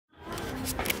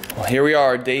Well, here we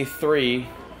are, day 3,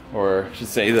 or I should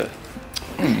say the.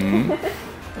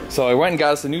 So I went and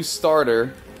got us a new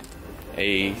starter,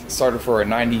 a starter for a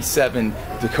 97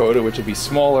 Dakota, which would be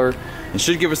smaller and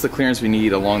should give us the clearance we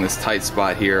need along this tight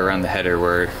spot here around the header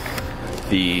where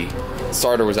the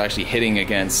starter was actually hitting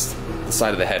against the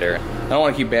side of the header. I don't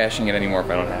want to keep bashing it anymore if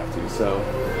I don't have to, so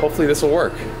hopefully this will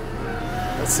work.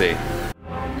 Let's see.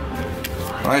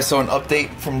 Alright, so an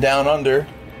update from down under.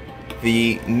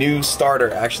 The new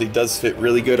starter actually does fit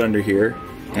really good under here,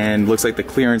 and looks like the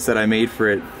clearance that I made for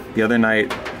it the other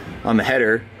night on the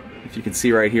header, if you can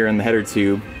see right here in the header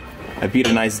tube, I beat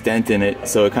a nice dent in it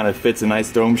so it kind of fits a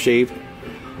nice dome shape,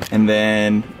 and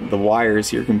then the wires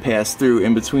here can pass through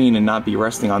in between and not be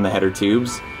resting on the header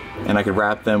tubes, and I could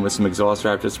wrap them with some exhaust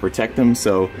wrap just to protect them.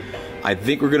 So I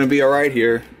think we're gonna be alright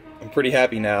here. I'm pretty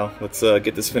happy now. Let's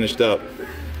get this finished up.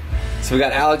 So we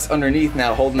got Alex underneath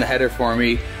now holding the header for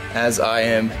me as I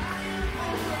am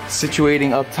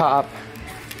situating up top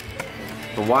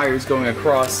the wires going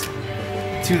across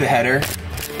to the header,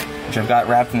 which I've got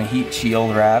wrapped in the heat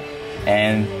shield wrap,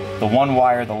 and the one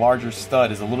wire, the larger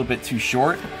stud, is a little bit too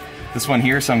short, this one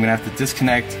here, so I'm gonna have to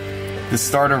disconnect the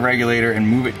starter regulator and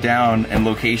move it down in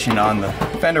location on the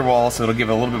fender wall so it'll give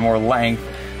it a little bit more length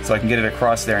so I can get it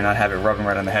across there and not have it rubbing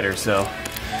right on the header. So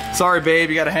sorry babe,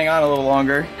 you gotta hang on a little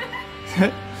longer.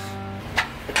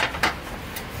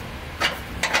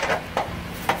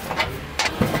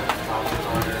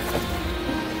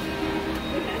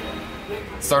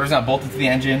 Starter's now bolted to the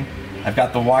engine. I've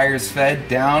got the wires fed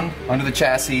down under the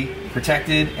chassis,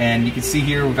 protected, and you can see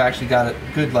here we've actually got a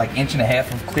good like 1.5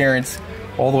 inches of clearance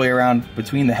all the way around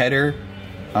between the header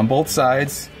on both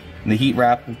sides. And the heat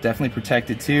wrap is definitely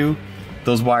protected too.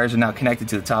 Those wires are now connected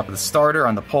to the top of the starter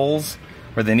on the poles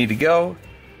where they need to go.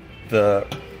 The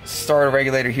starter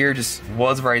regulator here just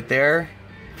was right there.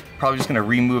 Probably just gonna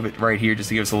remove it right here just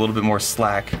to give us a little bit more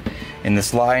slack in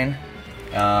this line.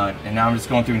 And now I'm just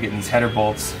going through and getting these header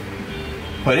bolts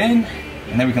put in,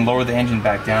 and then we can lower the engine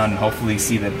back down and hopefully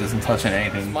see that it doesn't touch on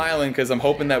anything. I'm smiling because I'm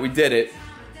hoping that we did it.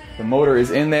 The motor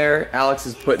is in there. Alex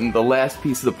is putting the last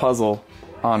piece of the puzzle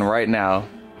on right now.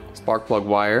 Spark plug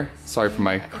wire. Sorry for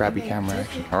my crappy camera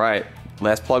action. All right,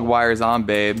 last plug wire is on,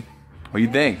 babe. What do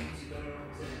you think?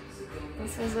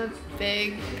 This is a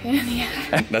big pain in the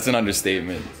ass. That's an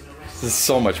understatement. This is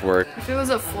so much work. If it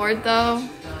was a Ford though,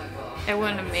 I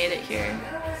wouldn't have made it here.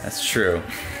 That's true.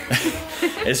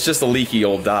 It's just a leaky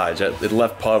old Dodge. It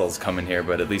left puddles coming here,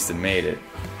 but at least it made it.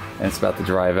 And it's about to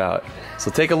drive out. So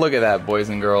take a look at that, boys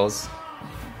and girls.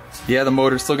 Yeah, the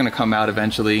motor's still gonna come out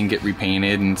eventually and get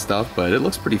repainted and stuff, but it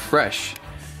looks pretty fresh.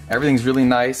 Everything's really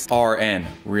nice. RN,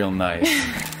 real nice.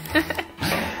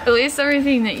 At least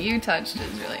everything that you touched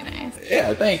is really nice.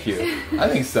 Yeah, thank you. I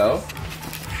think so.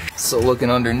 So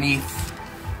looking underneath,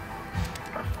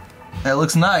 that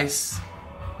looks nice.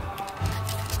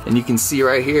 And you can see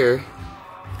right here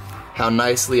how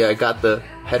nicely I got the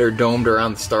header domed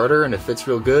around the starter, and it fits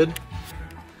real good.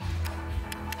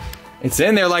 It's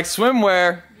in there like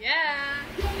swimwear. Yeah.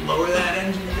 Lower that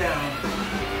engine down.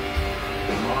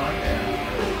 Come on down.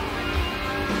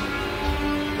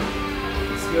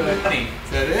 Looks good. Honey, is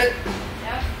that it?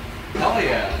 Yep. Hell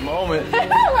yeah. Moment. Why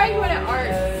are you gonna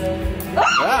arc?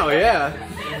 Oh yeah.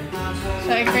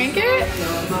 Should I crank it?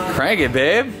 Crank it,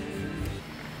 babe. You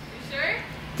sure?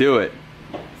 Do it.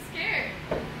 I'm scared.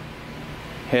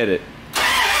 Hit it.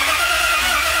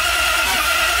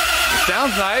 It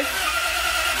sounds nice.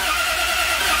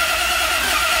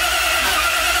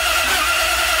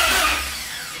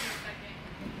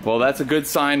 Well, that's a good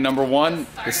sign. Number one,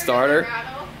 the starter.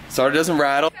 Starter doesn't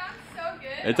rattle. It sounds so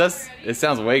good. It does. It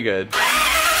sounds way good.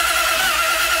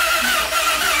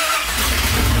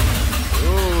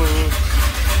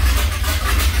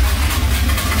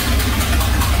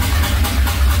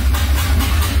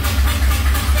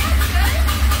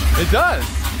 It does.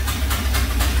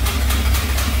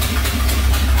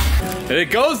 And it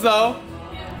goes though.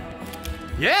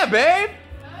 Yeah, babe.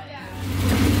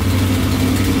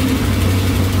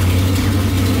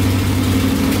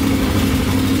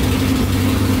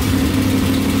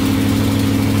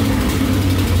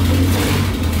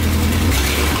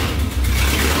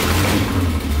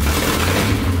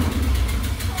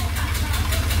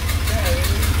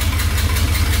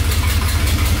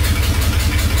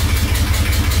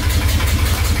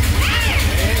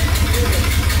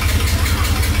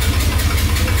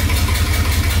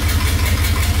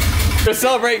 To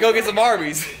celebrate, go get some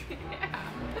Arby's.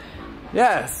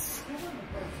 Yes.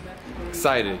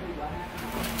 Excited.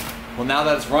 Well, now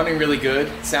that it's running really good,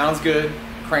 sounds good,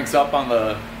 cranks up on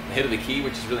the hit of the key,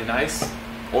 which is really nice.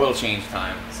 Oil change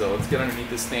time. So let's get underneath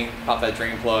this thing, pop that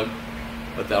drain plug,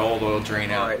 let that old oil drain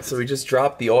out. Alright, so we just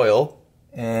dropped the oil,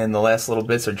 and the last little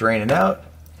bits are draining out.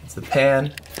 It's the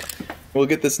pan. We'll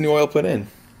get this new oil put in.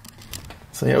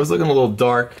 So yeah, it was looking a little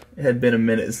dark. It had been a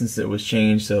minute since it was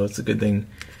changed, so it's a good thing.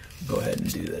 Go ahead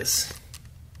and do this.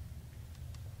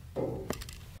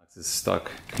 This is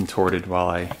stuck, contorted while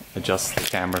I adjust the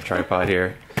camera tripod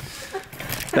here.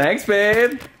 Thanks,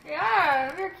 babe! Yeah,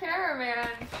 I'm your cameraman.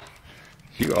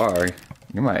 You are.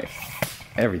 You're my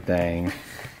everything.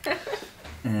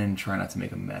 And try not to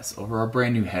make a mess over our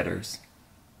brand new headers.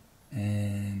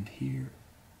 And here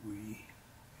we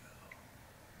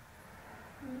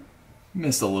go.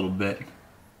 Missed a little bit.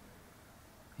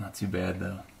 Not too bad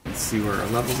though. Let's see where our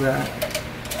level's at.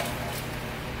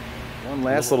 One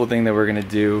last little thing that we're gonna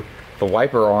do. The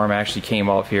wiper arm actually came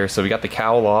off here, so we got the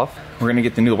cowl off. We're gonna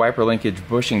get the new wiper linkage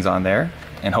bushings on there,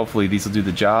 and hopefully these will do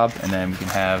the job, and then we can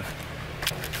have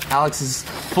Alex's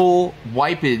full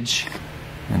wipage.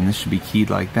 And this should be keyed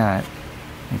like that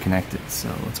and connected,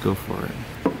 so let's go for it.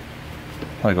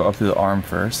 I'll go up to the arm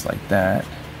first, like that.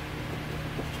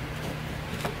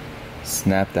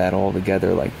 Snap that all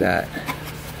together like that.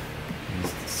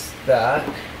 Use that.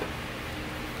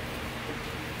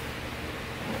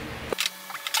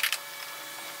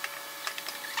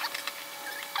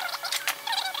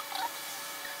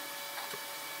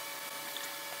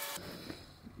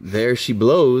 There she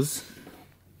blows.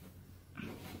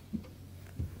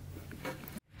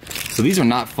 So these are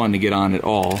not fun to get on at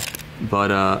all,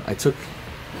 but I took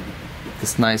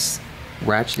this nice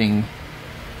ratcheting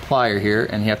plier here,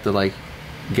 and you have to like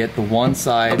get the one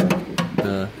side,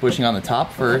 the bushing on the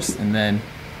top first, and then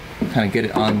kind of get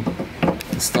it on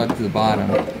the stud to the bottom,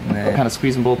 and then kind of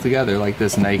squeeze them both together like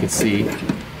this, and now you can see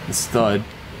the stud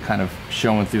kind of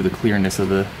showing through the clearness of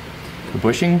the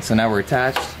bushing. So now we're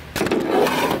attached.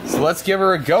 So let's give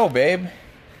her a go, babe.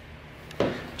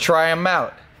 Try them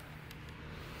out.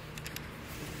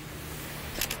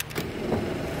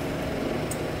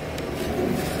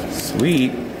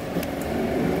 Sweet.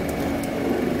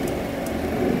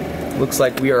 Looks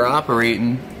like we are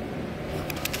operating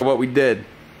what we did.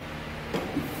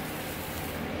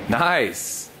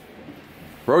 Nice.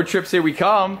 Road trips, here we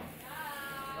come.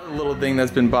 Another little thing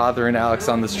that's been bothering Alex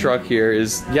on this truck here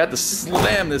is you have to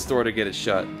slam this door to get it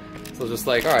shut. So just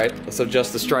like, all right, let's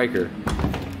adjust the striker.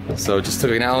 So just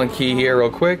took an Allen key here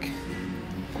real quick,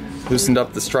 loosened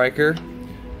up the striker,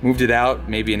 moved it out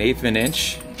maybe 1/8 of an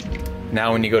inch.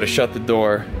 Now when you go to shut the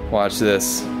door, watch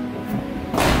this.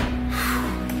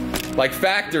 Like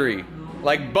factory,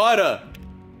 like butter.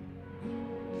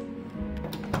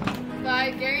 But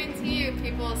I guarantee you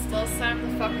people will still slam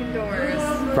the fucking doors.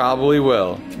 Probably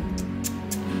will.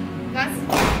 That's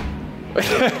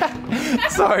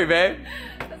Sorry, babe.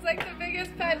 That's like the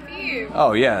biggest pet peeve.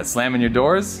 Oh yeah, slamming your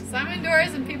doors? Slamming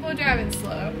doors and people driving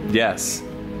slow. Yes.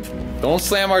 Don't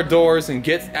slam our doors and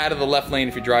get out of the left lane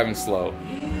if you're driving slow.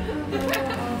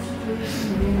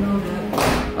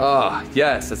 Oh,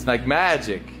 yes, that's like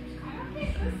magic.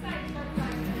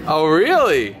 Oh,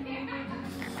 really?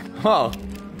 Well,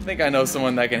 I think I know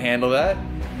someone that can handle that.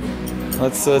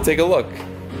 Let's take a look.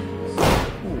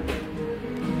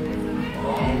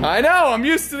 I know, I'm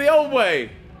used to the old way.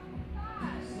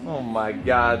 Oh my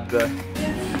God.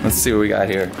 Let's see what we got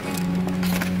here.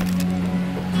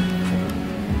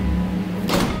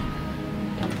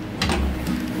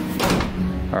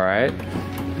 All right.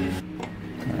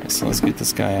 Alright, so let's get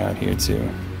this guy out here too.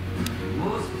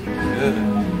 Good.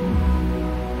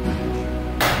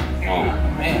 Oh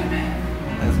man,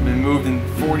 hasn't been moved in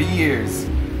 40 years.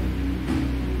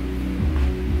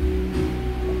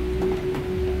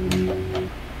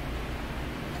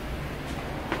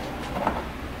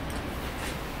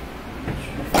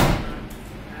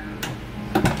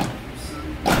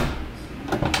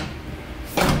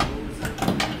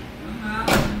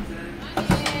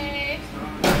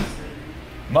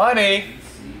 Money!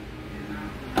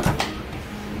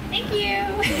 Thank you.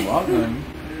 You're welcome.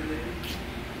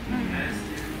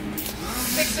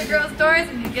 Fix the girls' doors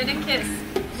and you get a kiss.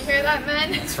 You hear that,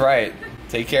 men? That's right.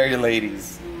 Take care of your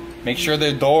ladies. Make sure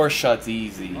their door shuts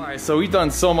easy. Alright, so we've done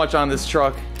so much on this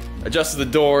truck. Adjusted the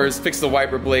doors, fixed the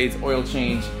wiper blades, oil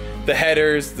change, the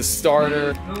headers, the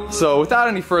starter. So without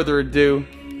any further ado,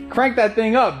 crank that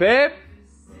thing up, babe.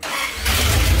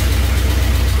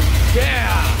 Yeah!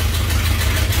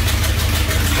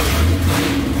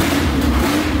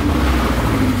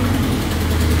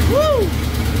 Woo!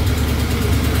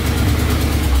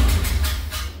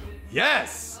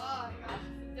 Yes! Oh gosh,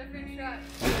 different shot.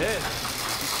 It is.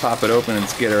 Pop it open and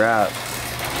get her out.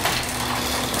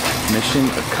 Mission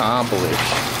accomplished.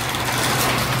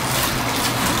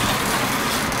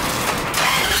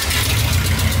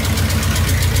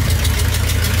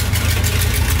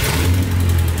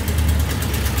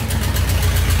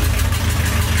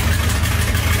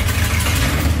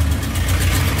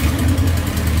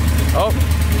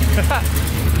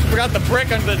 forgot the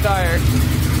brick under the tire.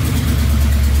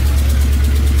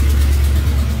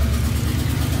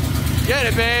 Get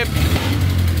it, babe.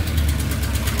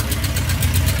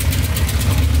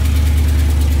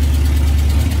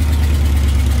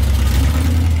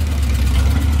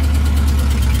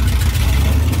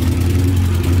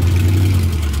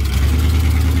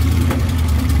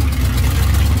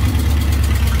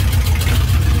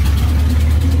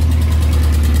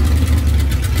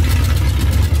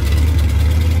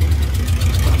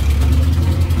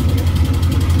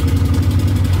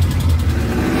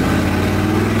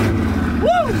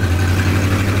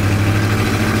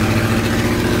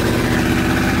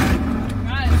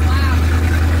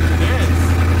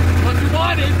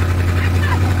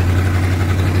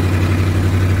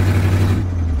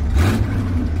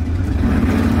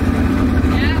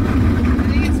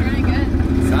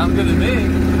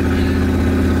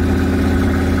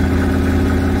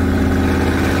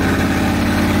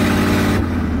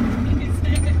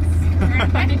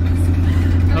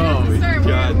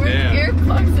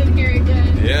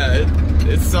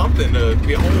 Something to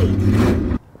behold.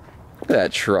 Look at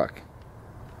that truck.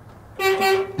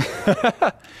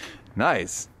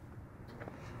 Nice.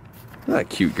 Look at that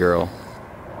cute girl.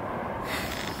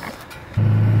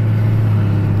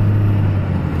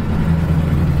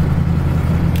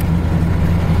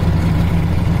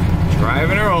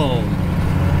 Driving her home.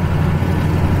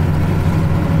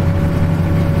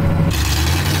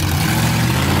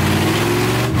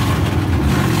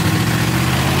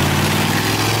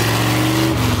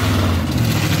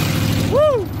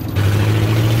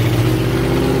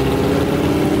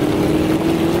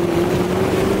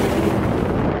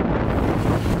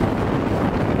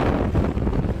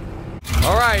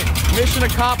 Mission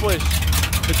accomplished.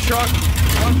 The truck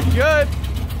looks good.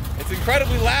 It's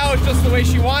incredibly loud, just the way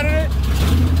she wanted it.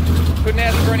 Couldn't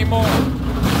ask for any more.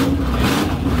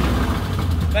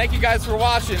 Thank you guys for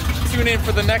watching. Tune in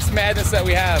for the next madness that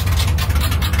we have.